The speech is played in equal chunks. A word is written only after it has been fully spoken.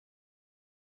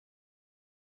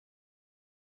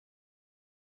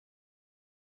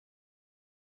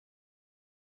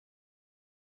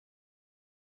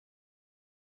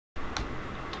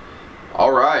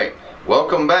Alright,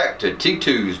 welcome back to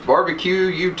T2's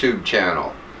Barbecue YouTube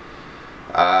channel.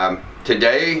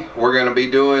 Today we're going to be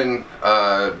doing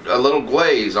a little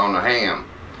glaze on the ham.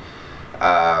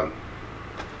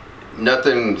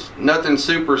 Nothing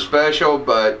super special,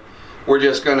 but we're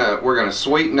gonna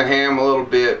sweeten the ham a little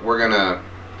bit. We're gonna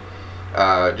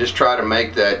just try to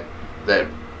make that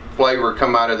flavor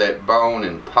come out of that bone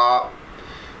and pop.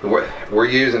 We're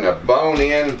using a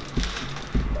bone-in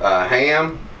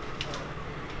ham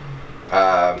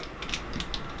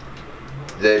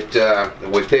that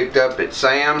we picked up at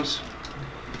Sam's,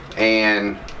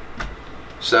 and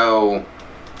so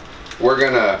we're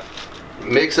gonna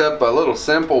mix up a little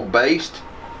simple baste,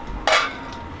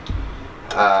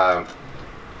 a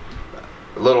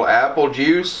little apple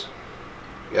juice.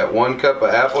 Got 1 cup of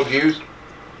apple juice,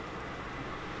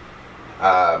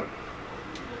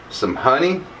 some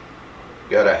honey.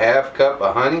 Got a 1/2 cup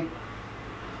of honey.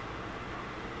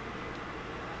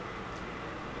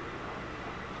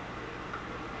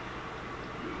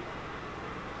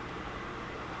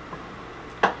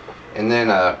 And then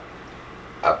a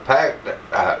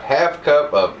 1/2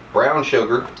 cup of brown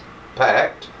sugar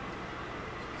packed.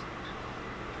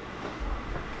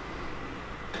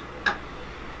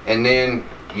 And then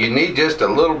you need just a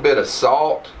little bit of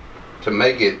salt to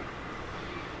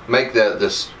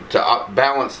to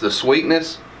balance the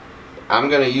sweetness. I'm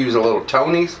going to use a little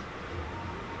Tony's,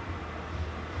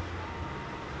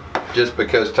 just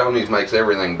because Tony's makes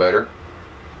everything better.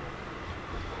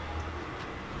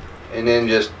 And then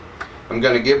I'm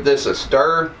going to give this a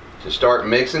stir to start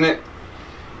mixing it,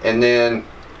 and then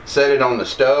set it on the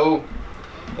stove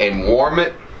and warm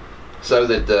it so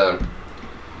that the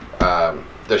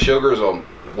sugars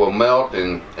will melt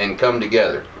and come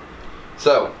together.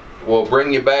 So we'll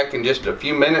bring you back in just a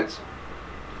few minutes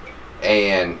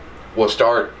and we'll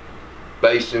start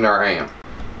basting our ham.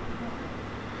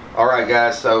 Alright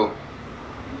guys, so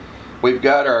we've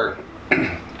got our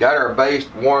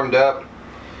baste warmed up.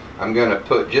 I'm going to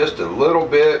put just a little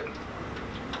bit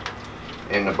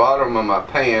in the bottom of my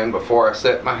pan before I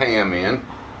set my ham in.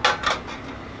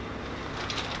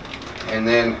 And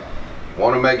then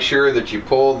want to make sure that you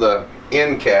pull the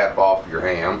end cap off your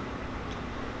ham.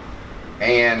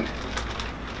 And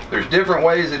there's different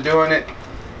ways of doing it.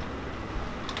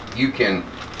 You can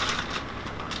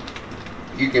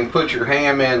put your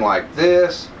ham in like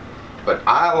this, but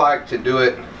I like to do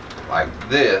it like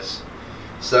this,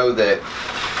 so that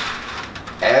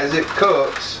as it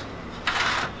cooks,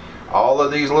 all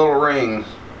of these little rings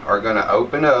are going to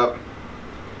open up,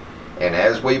 and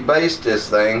as we baste this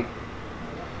thing,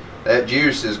 that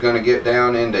juice is going to get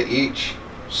down into each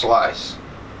slice.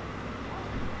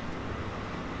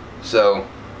 So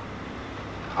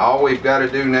all we've got to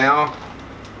do now,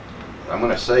 I'm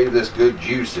going to save this good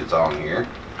juice that's on here,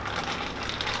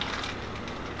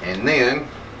 and then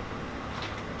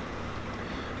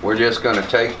we're just going to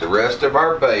take the rest of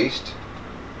our baste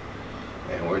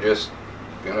and we're just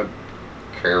going to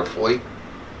carefully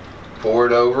pour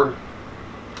it over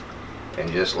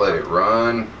and just let it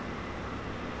run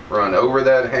over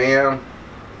that ham.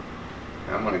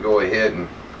 I'm going to go ahead and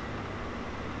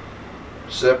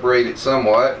separate it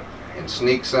somewhat and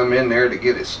sneak some in there to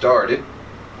get it started.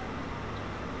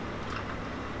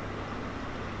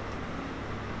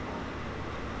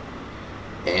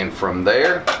 And from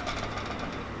there,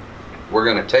 we're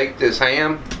going to take this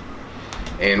ham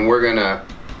and we're going to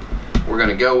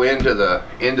go into the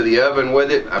oven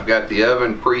with it. I've got the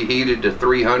oven preheated to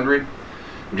 300.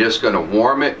 I'm just going to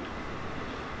warm it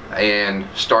and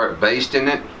start basting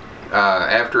it.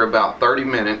 After about 30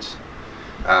 minutes,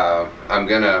 I'm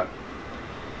gonna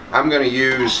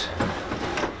use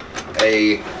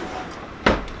a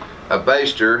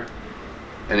baster,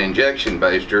 an injection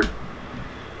baster,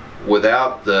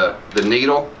 without the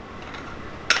needle,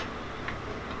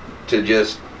 to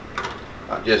just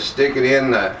stick it in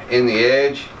the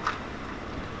edge,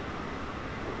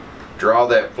 draw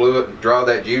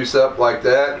that juice up like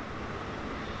that,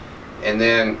 and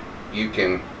then you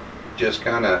can just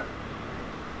kind of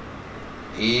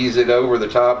ease it over the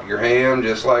top of your ham,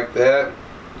 just like that.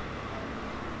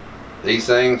 These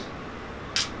things,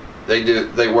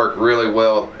 they work really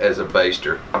well as a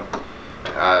baster.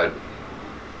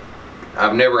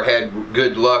 I've never had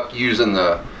good luck using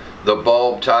the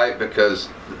bulb type, because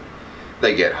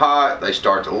they get hot, they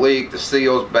start to leak, the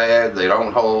seal's bad, they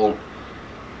don't hold.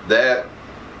 That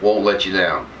won't let you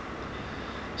down.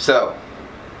 So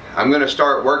I'm going to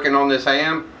start working on this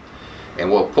ham,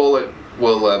 and we'll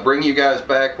bring you guys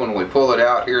back when we pull it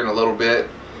out here in a little bit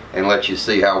and let you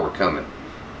see how we're coming.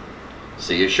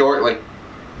 See you shortly.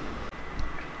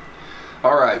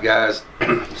 Alright guys,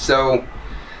 so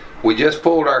we just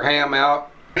pulled our ham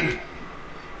out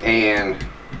and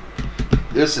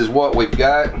this is what we've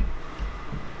got.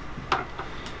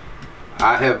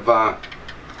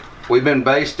 We've been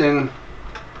basting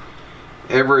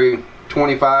every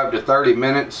 25 to 30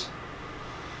 minutes.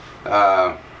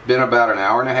 Been about an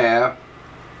hour and a half.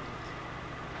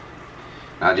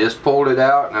 I just pulled it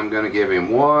out and I'm going to give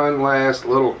him one last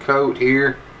little coat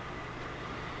here.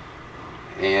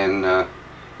 And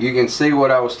you can see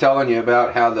what I was telling you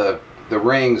about how the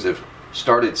rings have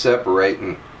started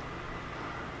separating.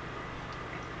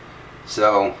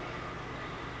 So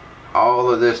all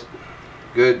of this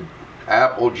good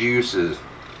apple juice is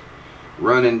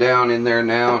running down in there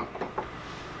now.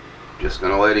 Just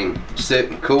gonna let him sit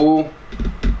and cool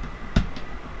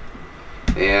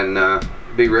and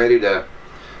be ready to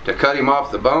cut him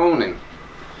off the bone and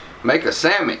make a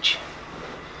sandwich.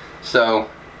 So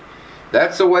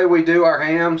that's the way we do our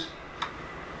hams.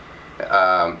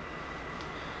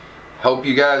 Hope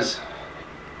you guys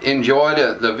enjoyed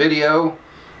the video.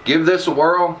 Give this a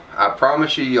whirl. I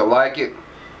promise you you'll like it.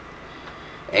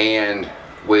 And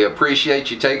we appreciate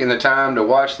you taking the time to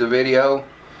watch the video.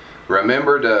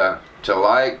 Remember to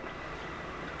like,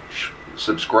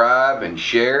 subscribe, and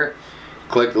share.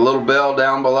 Click the little bell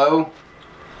down below.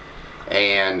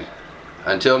 And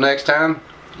until next time,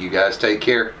 you guys take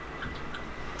care.